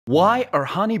Why are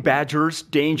honey badgers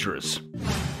dangerous?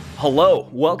 Hello,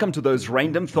 welcome to those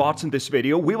random thoughts. In this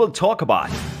video, we will talk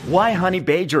about why honey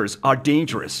badgers are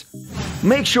dangerous.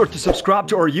 Make sure to subscribe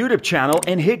to our YouTube channel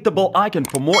and hit the bell icon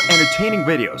for more entertaining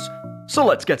videos. So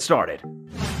let's get started.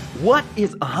 What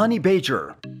is a honey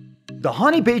badger? The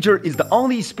honey badger is the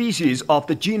only species of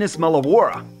the genus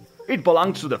Mellivora. It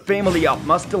belongs to the family of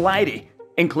Mustelidae,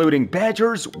 including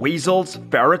badgers, weasels,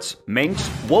 ferrets, minks,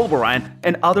 wolverines,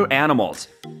 and other animals.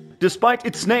 Despite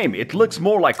its name, it looks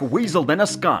more like a weasel than a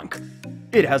skunk.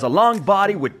 It has a long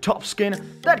body with tough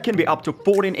skin that can be up to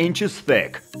 14 inches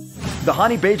thick. The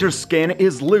honey badger's skin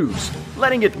is loose,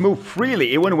 letting it move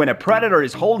freely even when a predator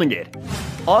is holding it.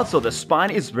 Also, the spine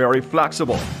is very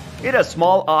flexible. It has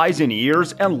small eyes and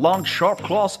ears and long sharp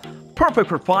claws, perfect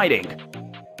for fighting.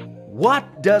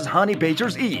 What does honey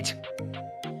badgers eat?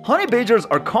 Honey badgers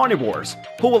are carnivores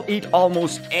who will eat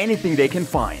almost anything they can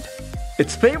find.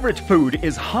 Its favorite food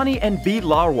is honey and bee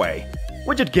larvae,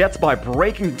 which it gets by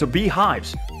breaking into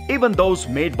beehives, even those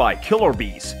made by killer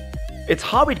bees. It's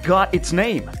how it got its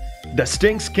name. The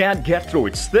stings can't get through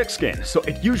its thick skin, so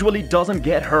it usually doesn't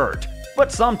get hurt,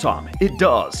 but sometimes it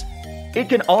does. It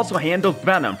can also handle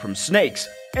venom from snakes,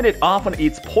 and it often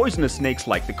eats poisonous snakes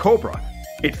like the cobra.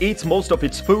 It eats most of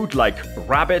its food like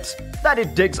rabbits that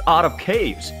it digs out of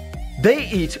caves. They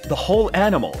eat the whole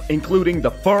animal, including the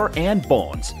fur and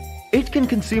bones. It can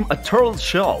consume a turtle's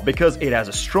shell because it has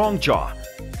a strong jaw.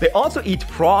 They also eat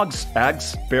frogs,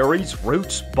 eggs, berries,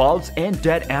 roots, bulbs, and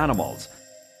dead animals.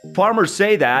 Farmers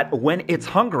say that when it's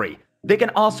hungry, they can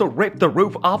also rip the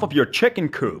roof off of your chicken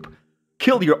coop,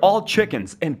 kill your old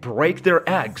chickens, and break their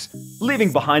eggs,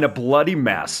 leaving behind a bloody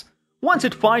mess. Once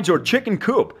it finds your chicken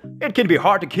coop, it can be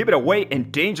hard to keep it away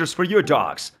and dangerous for your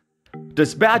dogs.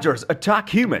 Does badgers attack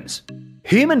humans?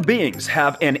 Human beings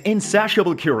have an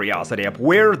insatiable curiosity of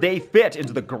where they fit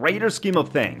into the greater scheme of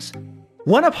things.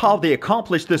 One of how they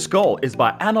accomplish this goal is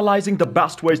by analyzing the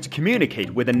best ways to communicate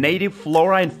with the native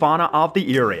flora and fauna of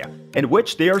the area in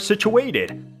which they are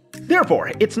situated.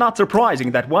 Therefore, it's not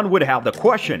surprising that one would have the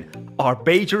question, are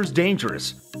badgers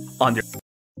dangerous?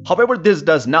 However, this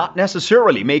does not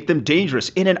necessarily make them dangerous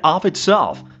in and of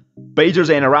itself.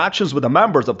 Badgers' interactions with the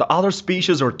members of the other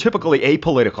species are typically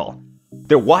apolitical.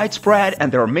 They're widespread and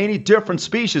there are many different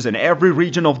species in every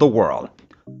region of the world.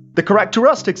 The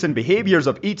characteristics and behaviors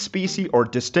of each species are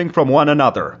distinct from one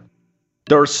another.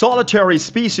 There are solitary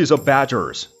species of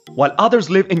badgers, while others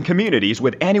live in communities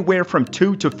with anywhere from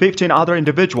 2 to 15 other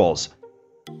individuals.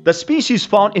 The species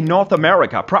found in North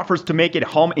America prefers to make it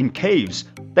home in caves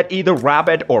that either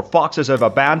rabbit or foxes have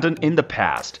abandoned in the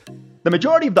past. The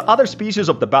majority of the other species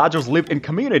of the badgers live in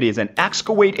communities and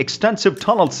excavate extensive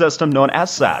tunnel systems known as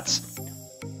sets.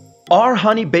 Are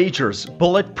honey badgers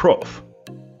bulletproof?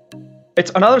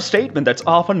 It's another statement that's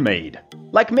often made.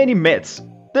 Like many myths,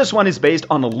 this one is based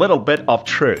on a little bit of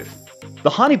truth. The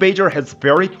honey badger has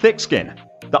very thick skin.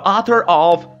 The author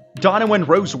of Donovan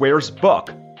Roseware's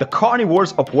book, The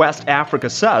Carnivores of West Africa,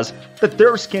 says that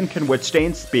their skin can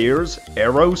withstand spears,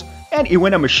 arrows, and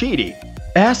even a machete.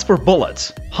 As for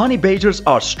bullets, honey badgers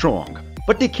are strong,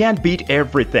 but they can't beat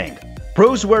everything.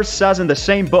 Roseware says in the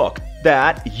same book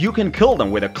that you can kill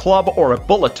them with a club or a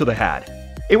bullet to the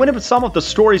head. Even if some of the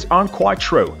stories aren't quite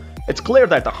true, it's clear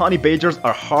that the honey badgers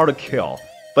are hard to kill.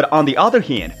 But on the other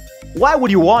hand, why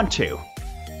would you want to?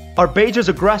 Are badgers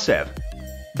aggressive?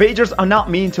 Badgers are not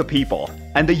mean to people,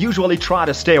 and they usually try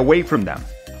to stay away from them.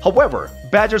 However,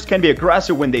 badgers can be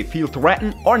aggressive when they feel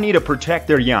threatened or need to protect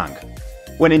their young.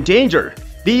 When in danger,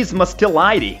 these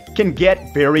Mustelidae can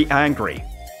get very angry.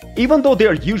 Even though they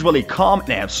are usually calm and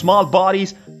have small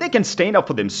bodies, they can stand up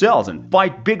for themselves and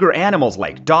fight bigger animals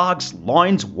like dogs,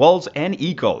 lions, wolves, and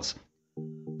eagles.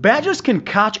 Badgers can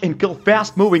catch and kill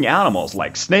fast-moving animals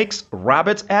like snakes,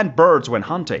 rabbits, and birds when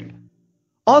hunting.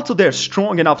 Also, they're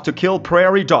strong enough to kill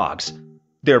prairie dogs.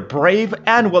 They're brave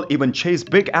and will even chase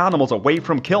big animals away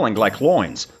from killing like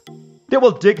lions. They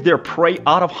will dig their prey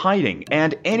out of hiding,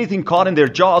 and anything caught in their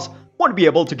jaws won't be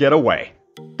able to get away.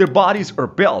 Their bodies are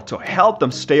built to help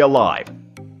them stay alive.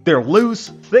 Their loose,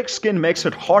 thick skin makes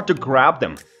it hard to grab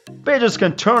them. Badgers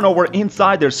can turn over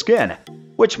inside their skin,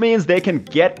 which means they can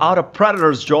get out of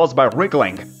predators' jaws by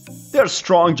wriggling. Their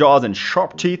strong jaws and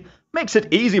sharp teeth makes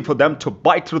it easy for them to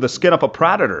bite through the skin of a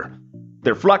predator.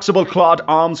 Their flexible clawed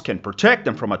arms can protect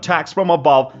them from attacks from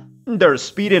above. Their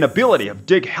speed and ability of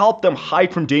dig help them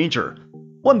hide from danger.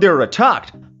 When they're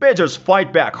attacked, badgers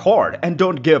fight back hard and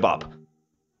don't give up.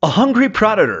 A hungry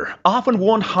predator often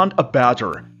won't hunt a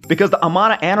badger because the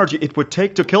amount of energy it would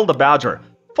take to kill the badger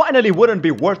finally wouldn't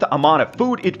be worth the amount of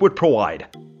food it would provide.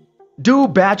 Do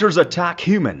badgers attack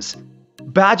humans?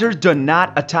 Badgers do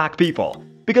not attack people.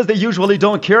 because they usually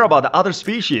don't care about the other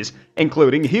species,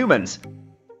 including humans.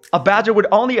 A badger would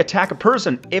only attack a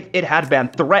person if it had been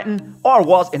threatened or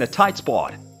was in a tight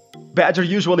spot. Badgers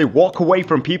usually walk away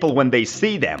from people when they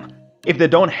see them, if they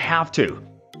don't have to.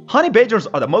 Honey badgers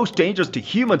are the most dangerous to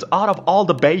humans out of all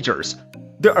the badgers.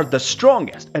 They are the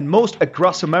strongest and most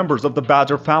aggressive members of the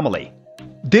badger family.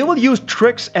 They will use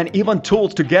tricks and even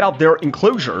tools to get out their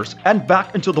enclosures and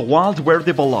back into the wild where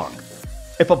they belong.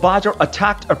 If a badger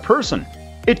attacked a person,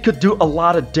 it could do a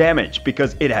lot of damage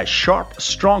because it has sharp,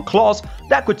 strong claws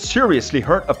that could seriously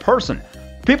hurt a person.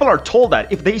 People are told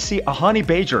that if they see a honey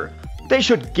badger, they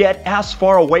should get as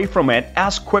far away from it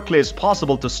as quickly as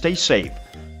possible to stay safe.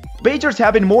 Badgers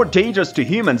have been more dangerous to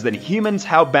humans than humans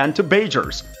have been to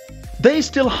badgers. They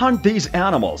still hunt these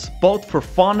animals, both for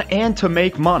fun and to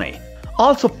make money.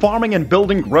 Also, farming and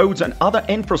building roads and other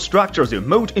infrastructures have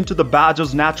moved into the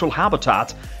badgers' natural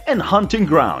habitats and hunting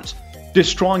grounds,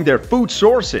 destroying their food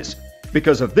sources.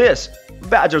 Because of this,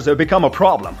 badgers have become a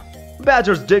problem.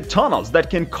 Badgers dig tunnels that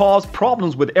can cause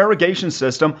problems with irrigation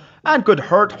system and could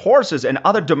hurt horses and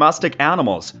other domestic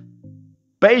animals.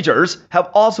 Badgers have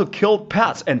also killed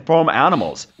pets and farm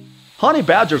animals. Honey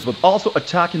badgers would also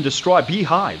attack and destroy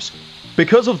beehives.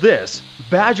 Because of this,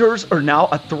 badgers are now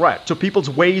a threat to people's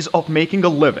ways of making a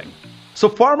living. So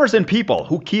farmers and people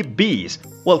who keep bees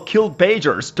will kill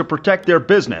badgers to protect their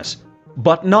business.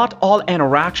 But not all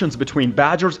interactions between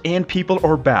badgers and people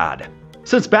are bad.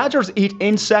 Since badgers eat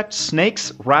insects,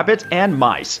 snakes, rabbits, and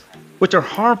mice, which are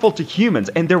harmful to humans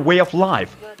and their way of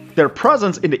life, their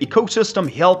presence in the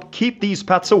ecosystem help keep these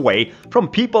pets away from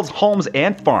people's homes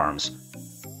and farms.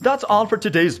 That's all for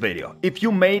today's video. If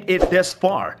you made it this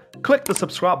far, click the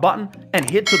subscribe button and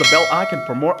hit to the bell icon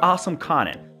for more awesome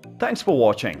content. Thanks for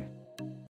watching.